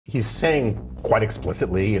He's saying quite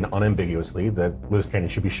explicitly and unambiguously that Liz Cheney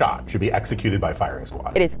should be shot, should be executed by firing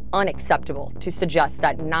squad. It is unacceptable to suggest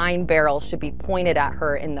that 9 barrels should be pointed at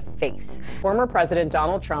her in the face. Former President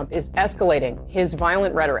Donald Trump is escalating his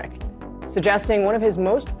violent rhetoric, suggesting one of his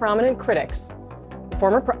most prominent critics,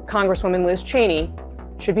 former Congresswoman Liz Cheney,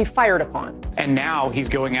 should be fired upon. And now he's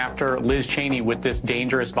going after Liz Cheney with this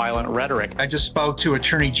dangerous, violent rhetoric. I just spoke to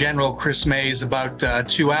Attorney General Chris Mays about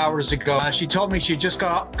 2 hours ago. She told me she just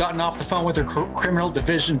gotten off the phone with her criminal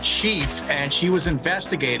division chief, and she was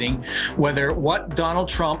investigating whether what Donald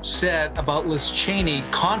Trump said about Liz Cheney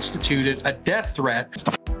constituted a death threat.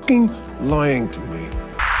 Stop fucking lying to me.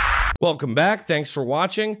 Welcome back. Thanks for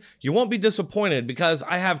watching. You won't be disappointed because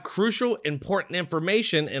I have crucial, important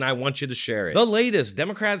information and I want you to share it. The latest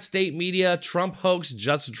Democrat state media Trump hoax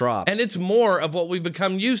just dropped, and it's more of what we've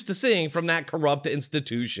become used to seeing from that corrupt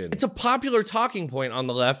institution. It's a popular talking point on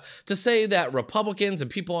the left to say that Republicans and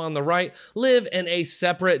people on the right live in a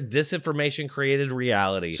separate disinformation-created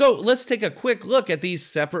reality. So let's take a quick look at these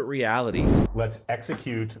separate realities. Let's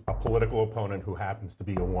execute a political opponent who happens to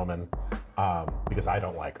be a woman because I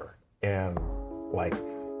don't like her. And, like,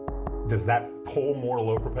 does that pull more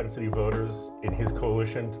low propensity voters in his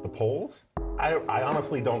coalition to the polls? I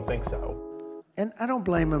honestly don't think so. And I don't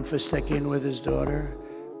blame him for sticking with his daughter,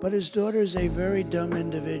 but his daughter's a very dumb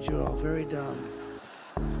individual, very dumb.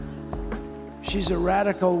 She's a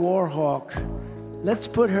radical war hawk. Let's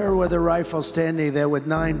put her with a rifle standing there with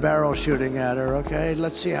 9 barrels shooting at her, okay?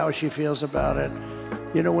 Let's see how she feels about it.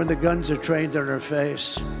 You know, when the guns are trained on her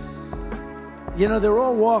face. You know, they're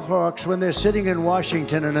all war hawks when they're sitting in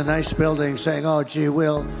Washington in a nice building saying, oh, gee,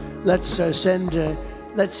 let's send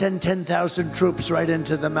 10,000 troops right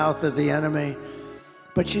into the mouth of the enemy.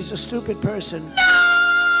 But she's a stupid person. No!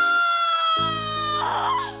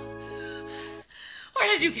 Where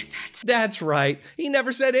did you get that? That's right. He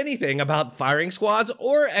never said anything about firing squads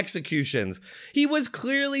or executions. He was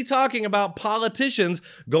clearly talking about politicians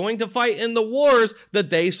going to fight in the wars that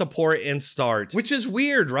they support and start. Which is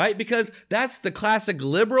weird, right? Because that's the classic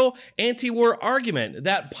liberal anti-war argument,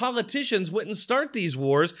 that politicians wouldn't start these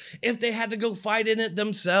wars if they had to go fight in it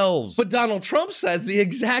themselves. But Donald Trump says the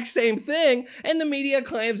exact same thing, and the media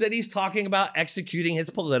claims that he's talking about executing his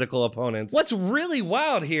political opponents. What's really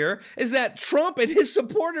wild here is that Trump and his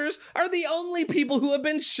supporters are the only people who have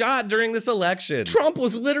been shot during this election. Trump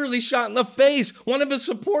was literally shot in the face, one of his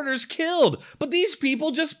supporters killed, but these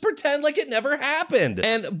people just pretend like it never happened.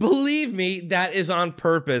 And believe me, that is on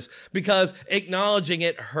purpose, because acknowledging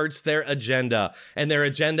it hurts their agenda, and their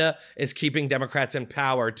agenda is keeping Democrats in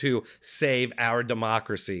power to save our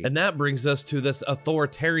democracy. And that brings us to this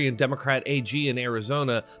authoritarian Democrat AG in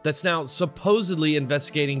Arizona that's now supposedly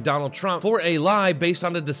investigating Donald Trump for a lie based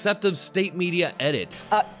on a deceptive state media edit.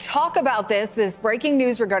 Talk about this breaking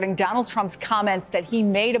news regarding Donald Trump's comments that he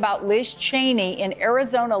made about Liz Cheney in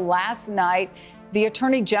Arizona last night. The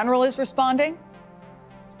Attorney General is responding.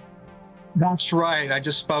 That's right. I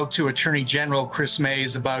just spoke to Attorney General Chris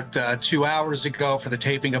Mays about 2 hours ago for the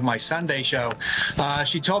taping of my Sunday show.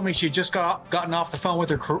 She told me she just gotten off the phone with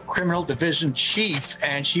her criminal division chief,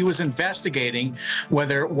 and she was investigating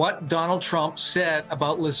whether what Donald Trump said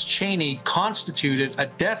about Liz Cheney constituted a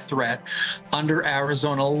death threat under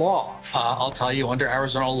Arizona law. I'll tell you, under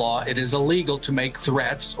Arizona law, it is illegal to make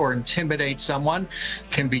threats or intimidate someone.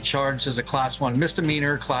 Can be charged as a Class 1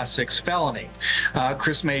 misdemeanor, Class 6 felony.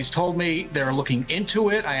 Chris Mays told me they're looking into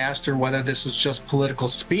it. I asked her whether this was just political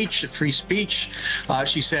speech, free speech.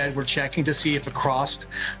 She said we're checking to see if it crossed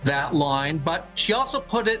that line, but she also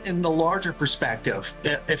put it in the larger perspective.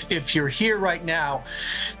 If you're here right now,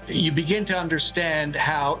 you begin to understand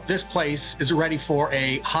how this place is ready for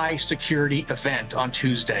a high security event on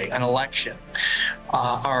Tuesday, an election.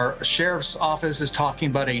 Our sheriff's office is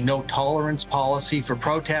talking about a no tolerance policy for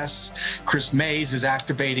protests. Chris Mays is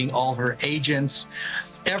activating all her agents.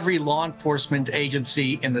 Every law enforcement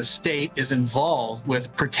agency in the state is involved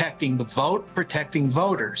with protecting the vote, protecting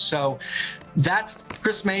voters. So that's,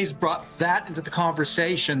 Chris Mays brought that into the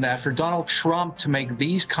conversation, that for Donald Trump to make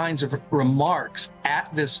these kinds of remarks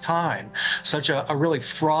at this time, such a really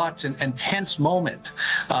fraught and tense moment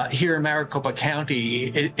here in Maricopa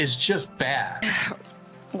County, is just bad.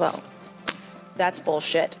 Well, That's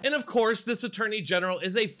bullshit. And of course, this attorney general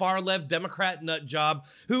is a far-left Democrat nut job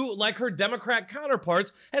who, like her Democrat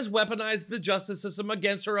counterparts, has weaponized the justice system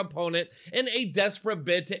against her opponent in a desperate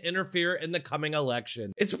bid to interfere in the coming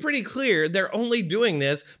election. It's pretty clear they're only doing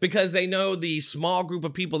this because they know the small group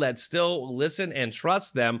of people that still listen and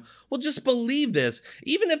trust them will just believe this.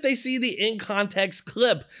 Even if they see the in-context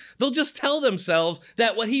clip, they'll just tell themselves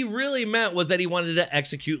that what he really meant was that he wanted to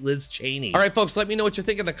execute Liz Cheney. All right, folks, let me know what you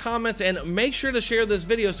think in the comments, and make sure to share this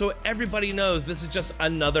video so everybody knows this is just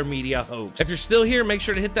another media hoax. If you're still here, make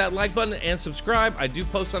sure to hit that like button and subscribe. I do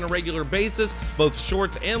post on a regular basis, both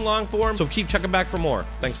shorts and long form, so keep checking back for more.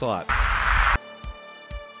 Thanks a lot.